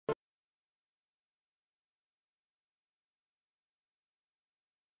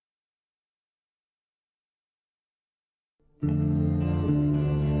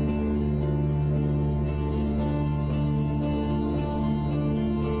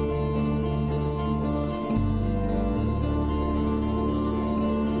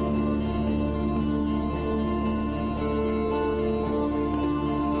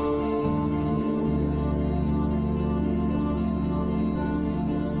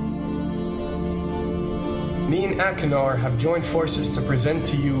me and Akinar have joined forces to present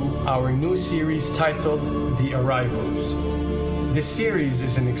to you our new series titled The Arrivals. This series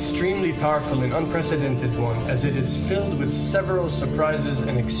is an extremely powerful and unprecedented one, as it is filled with several surprises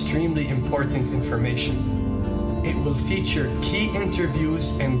and extremely important information. It will feature key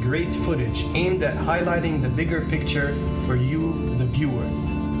interviews and great footage aimed at highlighting the bigger picture for you, the viewer.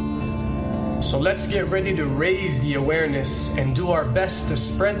 So let's get ready to raise the awareness and do our best to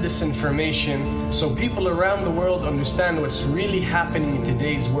spread this information so people around the world understand what's really happening in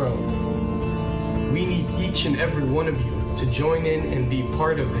today's world. We need each and every one of you to join in and be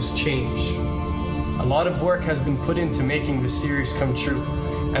part of this change. A lot of work has been put into making this series come true,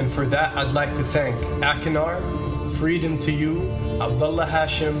 and for that I'd like to thank Akinar, Freedom to You, Abdullah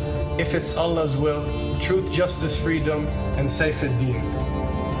Hashim, If It's Allah's Will, Truth, Justice, Freedom, and Saifuddin.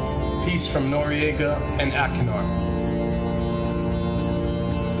 Peace from Noriega and Akinar.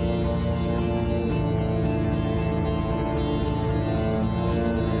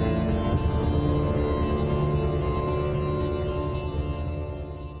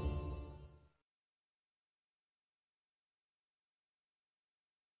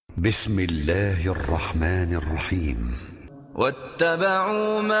 بسم الله الرحمن الرحيم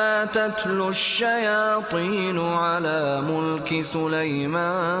واتبعوا ما تتلو الشياطين على ملك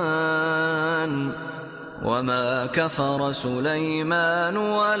سليمان وما كفر سليمان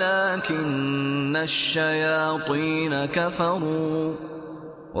ولكن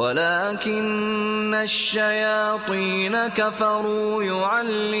الشياطين كفروا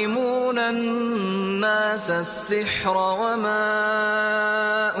يعلمون الناس السحر وما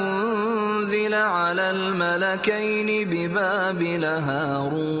أنزل على الملكين ببابل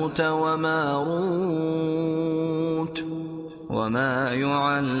هاروت وماروت وما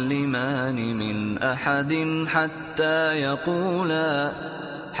يعلمان من أحد حتى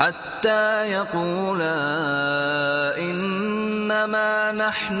يقولا إنما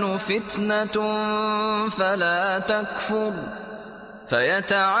نحن فتنة فلا تكفر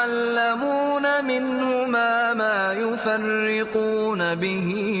فيتعلمون منهما ما يفرقون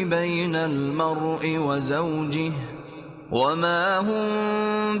به بين المرء وزوجه وما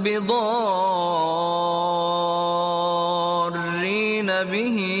هم بضارين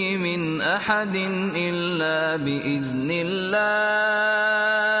به من أحد إلا بإذن الله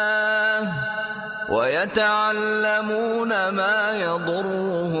ويتعلمون ما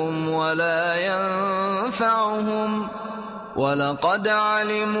يضرهم ولا ينفعهم ولقد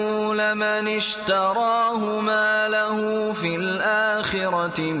علموا لمن اشتراه ما له في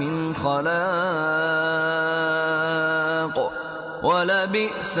الآخرة من خلاق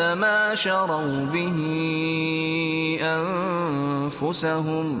ولبئس ما شروا به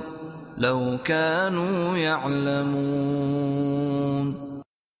أنفسهم لو كانوا يعلمون.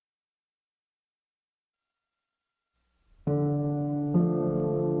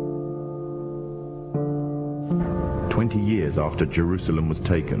 20 years after Jerusalem was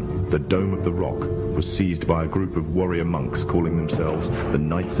taken, the Dome of the Rock was seized by a group of warrior monks calling themselves the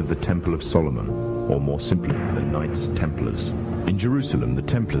Knights of the Temple of Solomon, or more simply, the Knights Templars. In Jerusalem, the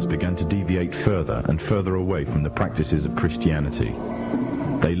Templars began to deviate further and further away from the practices of Christianity.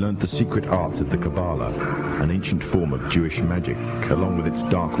 They learnt the secret arts of the Kabbalah, an ancient form of Jewish magic, along with its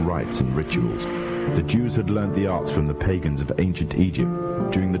dark rites and rituals. The Jews had learnt the arts from the pagans of ancient Egypt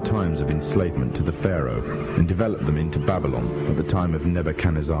during the times of enslavement to the Pharaoh and developed them into Babylon at the time of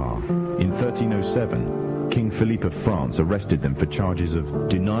Nebuchadnezzar. In 1307, King Philippe of France arrested them for charges of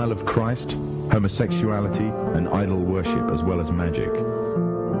denial of Christ, homosexuality, and idol worship, as well as magic.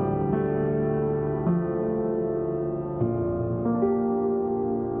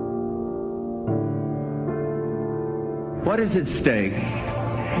 What is at stake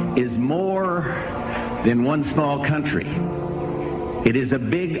is more than one small country. It is a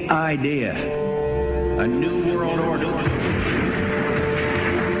big idea, a new world order.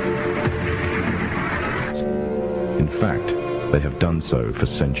 In fact, they have done so for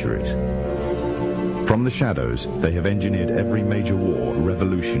centuries. From the shadows, they have engineered every major war,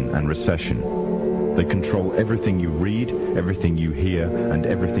 revolution, and recession. They control everything you read, everything you hear, and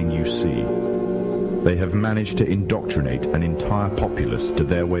everything you see. They have managed to indoctrinate an entire populace to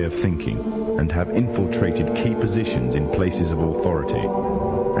their way of thinking and have infiltrated key positions in places of authority.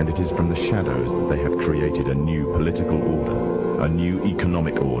 And it is from the shadows that they have created a new political order, a new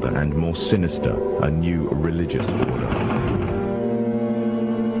economic order, and more sinister, a new religious order.